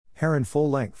Heron full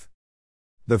length.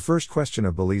 The first question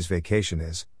of Belize vacation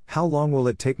is, how long will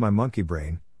it take my monkey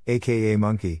brain, aka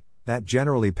monkey, that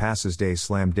generally passes days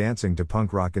slam dancing to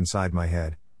punk rock inside my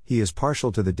head, he is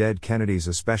partial to the Dead Kennedys,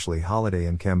 especially Holiday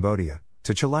in Cambodia,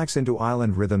 to chillax into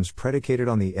island rhythms predicated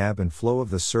on the ebb and flow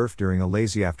of the surf during a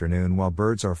lazy afternoon while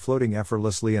birds are floating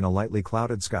effortlessly in a lightly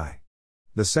clouded sky.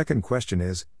 The second question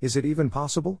is it even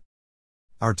possible?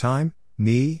 Our time,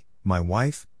 me, my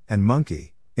wife, and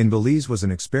monkey, in Belize was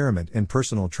an experiment in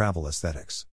personal travel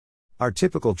aesthetics. Our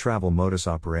typical travel modus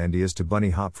operandi is to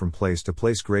bunny hop from place to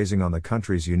place, grazing on the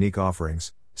country's unique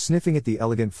offerings, sniffing at the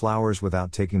elegant flowers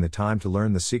without taking the time to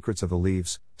learn the secrets of the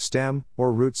leaves, stem,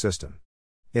 or root system.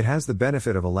 It has the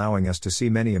benefit of allowing us to see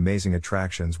many amazing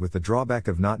attractions with the drawback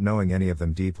of not knowing any of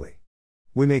them deeply.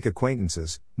 We make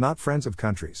acquaintances, not friends of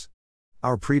countries.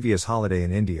 Our previous holiday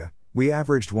in India, we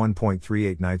averaged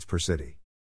 1.38 nights per city.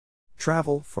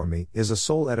 Travel, for me, is a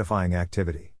soul-edifying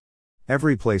activity.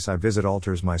 Every place I visit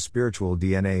alters my spiritual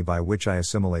DNA by which I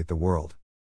assimilate the world.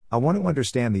 I want to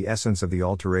understand the essence of the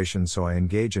alteration, so I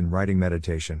engage in writing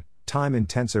meditation,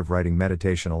 time-intensive writing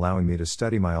meditation allowing me to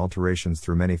study my alterations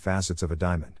through many facets of a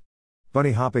diamond.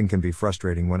 Bunny hopping can be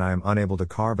frustrating when I am unable to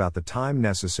carve out the time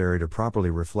necessary to properly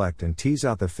reflect and tease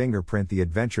out the fingerprint the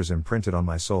adventures imprinted on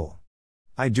my soul.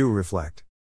 I do reflect.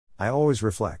 I always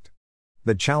reflect.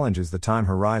 The challenge is the time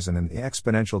horizon and the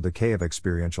exponential decay of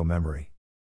experiential memory.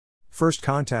 First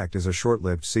contact is a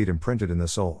short-lived seed imprinted in the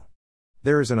soul.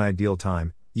 There is an ideal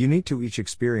time, unique to each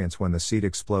experience, when the seed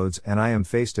explodes and I am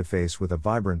face to face with a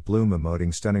vibrant bloom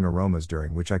emoting stunning aromas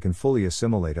during which I can fully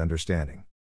assimilate understanding.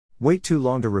 Wait too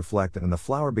long to reflect and the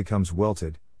flower becomes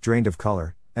wilted, drained of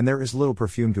color, and there is little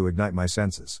perfume to ignite my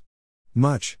senses.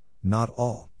 Much, not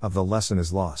all, of the lesson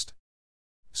is lost.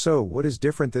 So, what is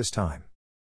different this time?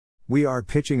 We are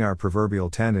pitching our proverbial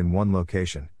tent in one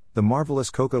location, the marvelous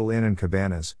Cocotal Inn and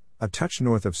Cabanas, a touch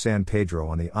north of San Pedro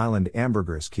on the island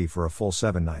Ambergris Key, for a full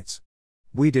 7 nights.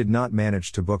 We did not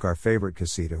manage to book our favorite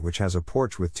casita, which has a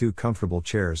porch with 2 comfortable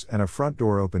chairs and a front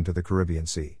door open to the Caribbean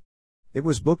Sea. It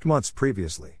was booked months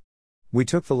previously. We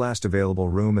took the last available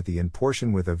room at the inn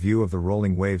portion with a view of the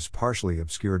rolling waves partially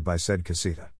obscured by said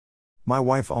casita. My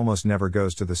wife almost never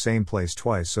goes to the same place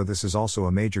twice, so this is also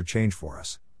a major change for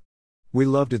us. We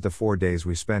loved it the 4 days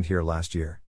we spent here last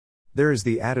year. There is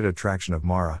the added attraction of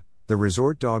Mara, the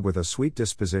resort dog with a sweet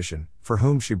disposition, for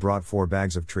whom she brought 4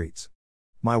 bags of treats.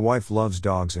 My wife loves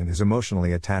dogs and is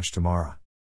emotionally attached to Mara.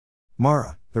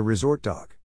 Mara, the resort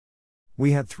dog.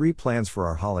 We had 3 plans for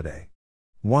our holiday.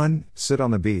 1. Sit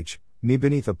on the beach, me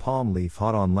beneath a palm leaf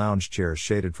hot on lounge chairs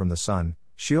shaded from the sun,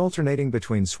 she alternating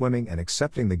between swimming and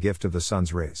accepting the gift of the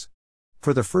sun's rays.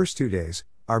 For the first 2 days,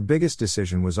 our biggest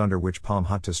decision was under which palm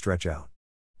hut to stretch out.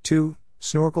 2.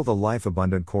 Snorkel the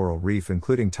life-abundant coral reef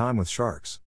including time with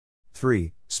sharks.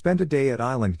 3. Spend a day at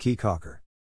Island Key Cocker.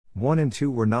 1 and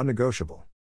 2 were non-negotiable.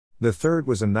 The third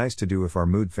was a nice to do if our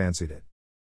mood fancied it.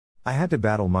 I had to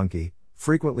battle monkey,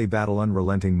 frequently battle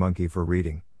unrelenting monkey. For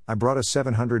reading, I brought a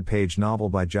 700-page novel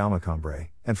by Jaume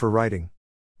Cambrai, and for writing,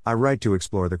 I write to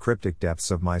explore the cryptic depths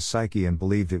of my psyche and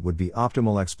believed it would be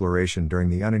optimal exploration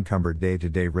during the unencumbered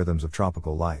day-to-day rhythms of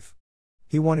tropical life.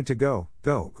 He wanted to go.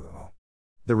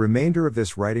 The remainder of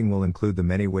this writing will include the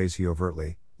many ways he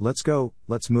overtly, let's go,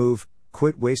 let's move,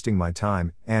 quit wasting my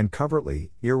time, and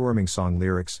covertly, earworming song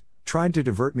lyrics, tried to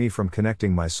divert me from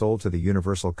connecting my soul to the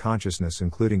universal consciousness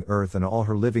including Earth and all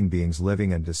her living beings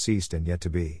living and deceased and yet to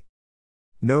be.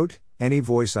 Note, any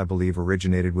voice I believe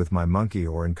originated with my monkey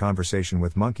or in conversation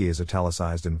with monkey is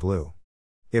italicized in blue.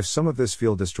 If some of this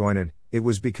feel disjointed, it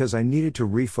was because I needed to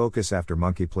refocus after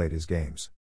monkey played his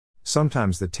games.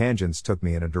 Sometimes the tangents took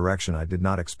me in a direction I did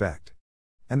not expect.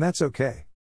 And that's okay.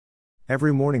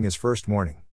 Every morning is first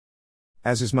morning.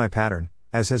 As is my pattern,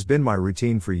 as has been my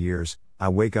routine for years, I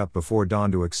wake up before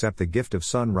dawn to accept the gift of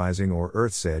sun rising or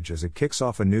earth's edge as it kicks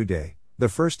off a new day, the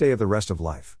first day of the rest of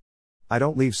life. I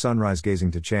don't leave sunrise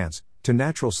gazing to chance, to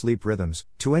natural sleep rhythms,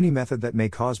 to any method that may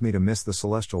cause me to miss the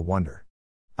celestial wonder.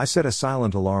 I set a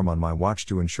silent alarm on my watch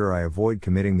to ensure I avoid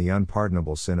committing the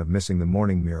unpardonable sin of missing the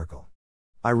morning miracle.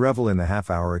 I revel in the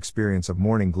half-hour experience of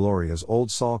morning glory as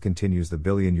Old Sol continues the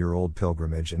billion-year-old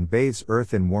pilgrimage and bathes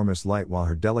Earth in warmest light while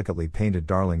her delicately painted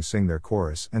darlings sing their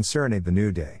chorus and serenade the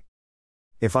new day.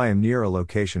 If I am near a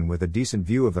location with a decent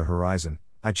view of the horizon,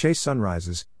 I chase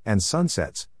sunrises and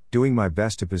sunsets, doing my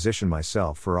best to position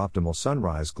myself for optimal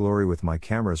sunrise glory with my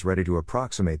cameras ready to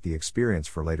approximate the experience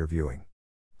for later viewing.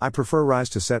 I prefer rise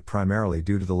to set primarily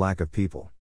due to the lack of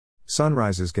people.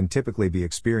 Sunrises can typically be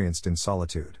experienced in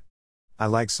solitude. I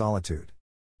like solitude.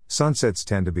 Sunsets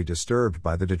tend to be disturbed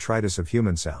by the detritus of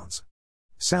human sounds.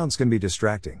 Sounds can be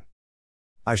distracting.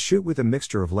 I shoot with a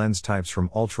mixture of lens types from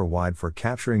ultra-wide for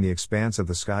capturing the expanse of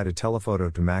the sky to telephoto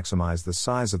to maximize the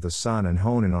size of the sun and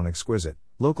hone in on exquisite,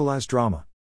 localized drama.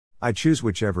 I choose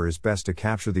whichever is best to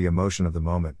capture the emotion of the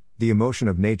moment, the emotion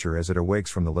of nature as it awakes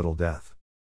from the little death.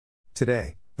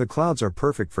 Today, the clouds are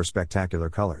perfect for spectacular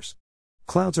colors.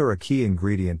 Clouds are a key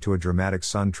ingredient to a dramatic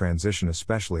sun transition,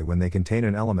 especially when they contain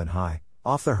an element high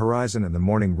off the horizon and the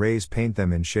morning rays paint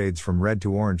them in shades from red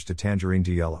to orange to tangerine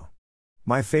to yellow.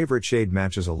 My favorite shade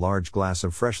matches a large glass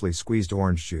of freshly squeezed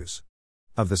orange juice.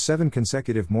 Of the 7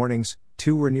 consecutive mornings,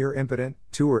 2 were near impotent,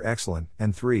 2 were excellent,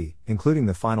 and 3, including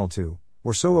the final 2,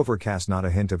 were so overcast not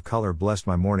a hint of color blessed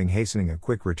my morning, hastening a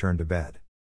quick return to bed.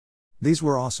 These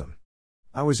were awesome.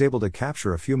 I was able to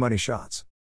capture a few money shots.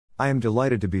 I am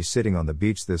delighted to be sitting on the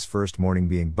beach this first morning,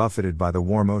 being buffeted by the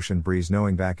warm ocean breeze,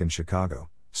 knowing back in Chicago,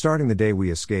 starting the day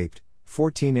we escaped,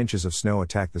 14 inches of snow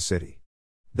attacked the city.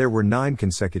 There were 9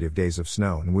 consecutive days of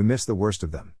snow and we missed the worst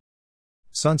of them.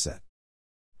 Sunset.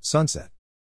 Sunset.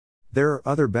 There are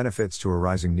other benefits to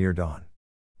arising near dawn.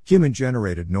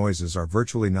 Human-generated noises are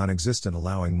virtually non-existent,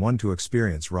 allowing one to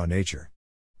experience raw nature.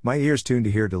 My ears tune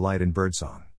to hear delight in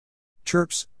birdsong.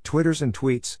 Chirps, twitters and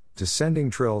tweets, descending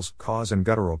trills, caws and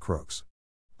guttural croaks.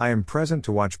 I am present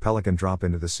to watch pelican drop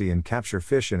into the sea and capture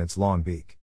fish in its long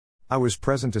beak. I was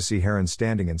present to see heron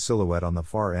standing in silhouette on the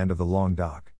far end of the long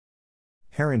dock.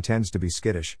 Heron tends to be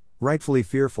skittish, rightfully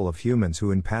fearful of humans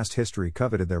who in past history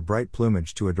coveted their bright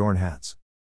plumage to adorn hats.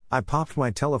 I popped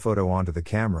my telephoto onto the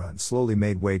camera and slowly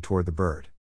made way toward the bird.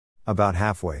 About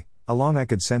halfway along I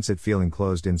could sense it feeling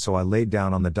closed in, so I laid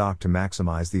down on the dock to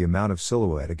maximize the amount of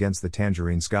silhouette against the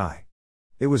tangerine sky.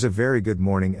 It was a very good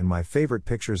morning and my favorite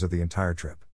pictures of the entire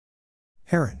trip.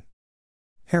 Heron.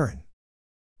 Heron.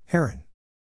 Heron.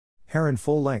 Heron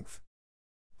full length.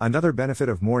 Another benefit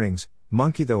of mornings,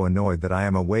 monkey though annoyed that I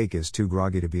am awake is too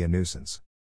groggy to be a nuisance.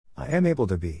 I am able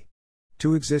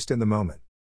to exist in the moment.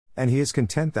 And he is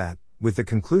content that, with the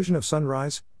conclusion of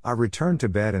sunrise, I return to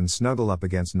bed and snuggle up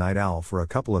against night owl for a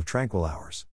couple of tranquil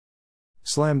hours.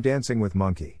 Slam dancing with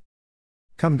monkey.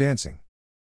 Come dancing.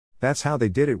 That's how they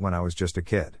did it when I was just a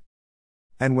kid.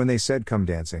 And when they said come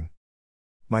dancing,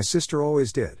 my sister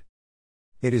always did.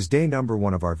 It is day number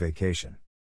 1 of our vacation.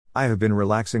 I have been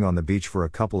relaxing on the beach for a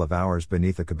couple of hours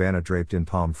beneath a cabana draped in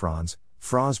palm fronds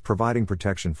providing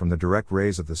protection from the direct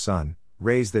rays of the sun,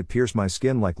 rays that pierce my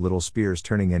skin like little spears,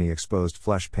 turning any exposed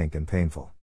flesh pink and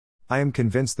painful. I am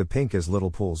convinced the pink is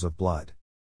little pools of blood.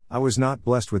 I was not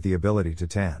blessed with the ability to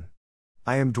tan.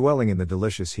 I am dwelling in the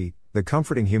delicious heat, the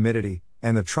comforting humidity,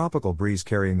 and the tropical breeze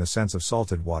carrying the sense of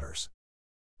salted waters.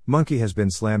 Monkey has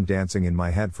been slam dancing in my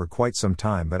head for quite some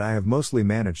time, but I have mostly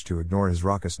managed to ignore his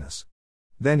raucousness.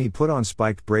 Then he put on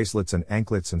spiked bracelets and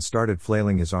anklets and started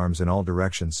flailing his arms in all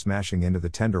directions, smashing into the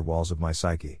tender walls of my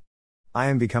psyche. I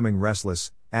am becoming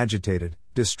restless, agitated,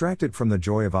 distracted from the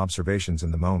joy of observations in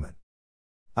the moment.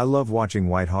 I love watching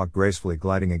White Hawk gracefully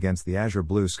gliding against the azure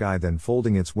blue sky, then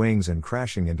folding its wings and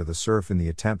crashing into the surf in the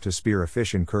attempt to spear a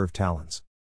fish in curved talons.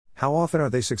 How often are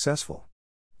they successful?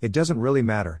 It doesn't really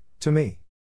matter, to me.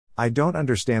 I don't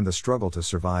understand the struggle to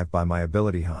survive by my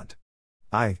ability hunt.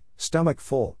 I, stomach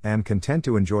full, am content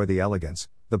to enjoy the elegance,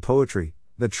 the poetry,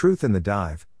 the truth in the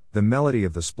dive, the melody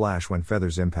of the splash when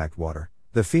feathers impact water,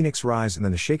 the phoenix rise and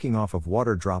then the shaking off of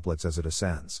water droplets as it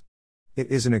ascends.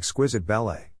 It is an exquisite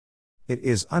ballet. It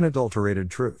is unadulterated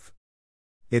truth.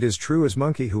 It is true as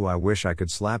monkey who I wish I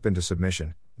could slap into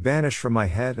submission, banish from my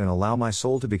head and allow my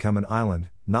soul to become an island,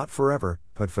 not forever,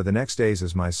 but for the next days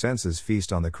as my senses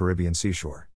feast on the Caribbean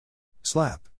seashore.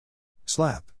 Slap.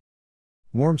 Slap.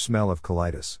 Warm smell of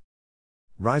colitis.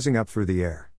 Rising up through the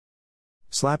air.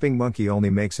 Slapping monkey only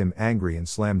makes him angry and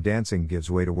slam dancing gives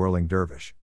way to whirling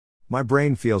dervish. My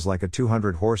brain feels like a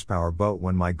 200 horsepower boat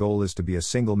when my goal is to be a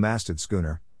single-masted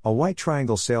schooner, a white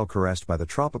triangle sail caressed by the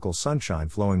tropical sunshine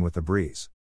flowing with the breeze.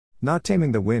 Not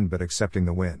taming the wind but accepting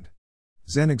the wind.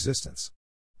 Zen existence.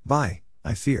 Bye,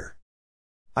 I fear.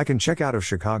 I can check out of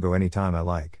Chicago anytime I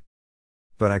like.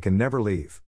 But I can never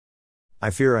leave. I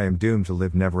fear I am doomed to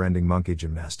live never-ending monkey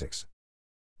gymnastics.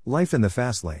 Life in the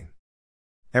fast lane.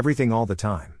 Everything all the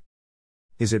time.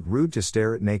 Is it rude to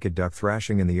stare at naked duck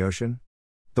thrashing in the ocean?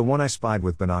 The one I spied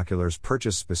with binoculars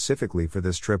purchased specifically for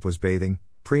this trip was bathing,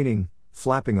 preening,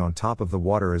 flapping on top of the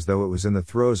water as though it was in the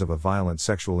throes of a violent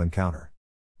sexual encounter.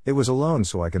 It was alone,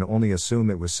 so I can only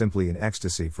assume it was simply in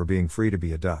ecstasy for being free to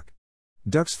be a duck.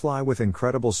 Ducks fly with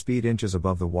incredible speed inches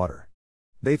above the water.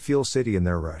 They feel city in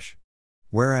their rush.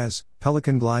 Whereas,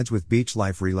 pelican glides with beach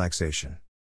life relaxation.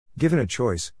 Given a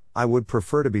choice, I would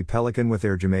prefer to be pelican with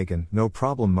their Jamaican, no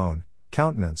problem moan,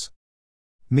 countenance.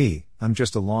 Me, I'm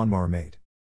just a lawnmower mate.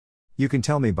 You can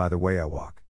tell me by the way I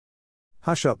walk.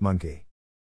 Hush up, monkey.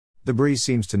 The breeze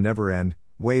seems to never end,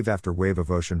 wave after wave of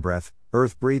ocean breath,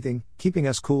 earth breathing, keeping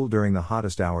us cool during the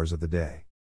hottest hours of the day.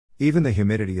 Even the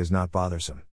humidity is not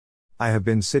bothersome. I have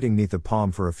been sitting neath a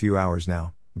palm for a few hours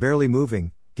now, barely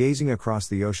moving, gazing across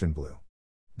the ocean blue.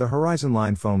 The horizon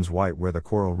line foams white where the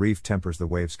coral reef tempers the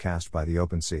waves cast by the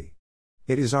open sea.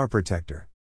 It is our protector.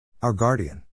 Our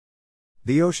guardian.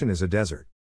 The ocean is a desert.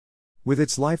 With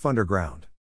its life underground.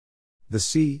 The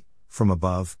sea, from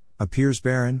above, appears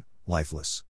barren,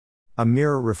 lifeless. A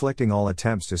mirror reflecting all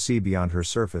attempts to see beyond her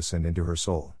surface and into her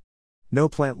soul. No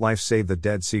plant life save the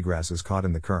dead seagrasses caught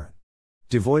in the current.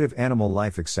 Devoid of animal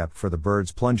life except for the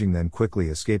birds plunging then quickly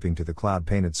escaping to the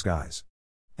cloud-painted skies.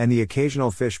 And the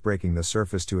occasional fish breaking the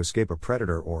surface to escape a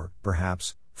predator or,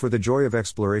 perhaps, for the joy of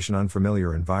exploration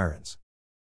unfamiliar environs.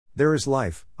 There is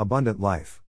life, abundant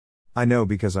life. I know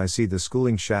because I see the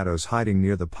schooling shadows hiding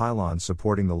near the pylons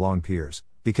supporting the long piers,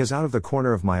 because out of the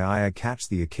corner of my eye I catch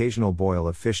the occasional boil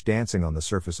of fish dancing on the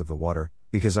surface of the water,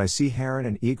 because I see heron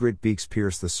and egret beaks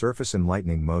pierce the surface in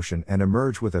lightning motion and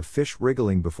emerge with a fish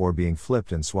wriggling before being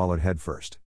flipped and swallowed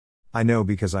headfirst. I know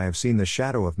because I have seen the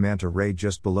shadow of manta ray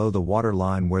just below the water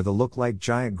line where the look like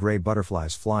giant gray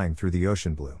butterflies flying through the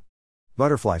ocean blue.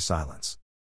 Butterfly silence.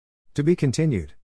 To be continued.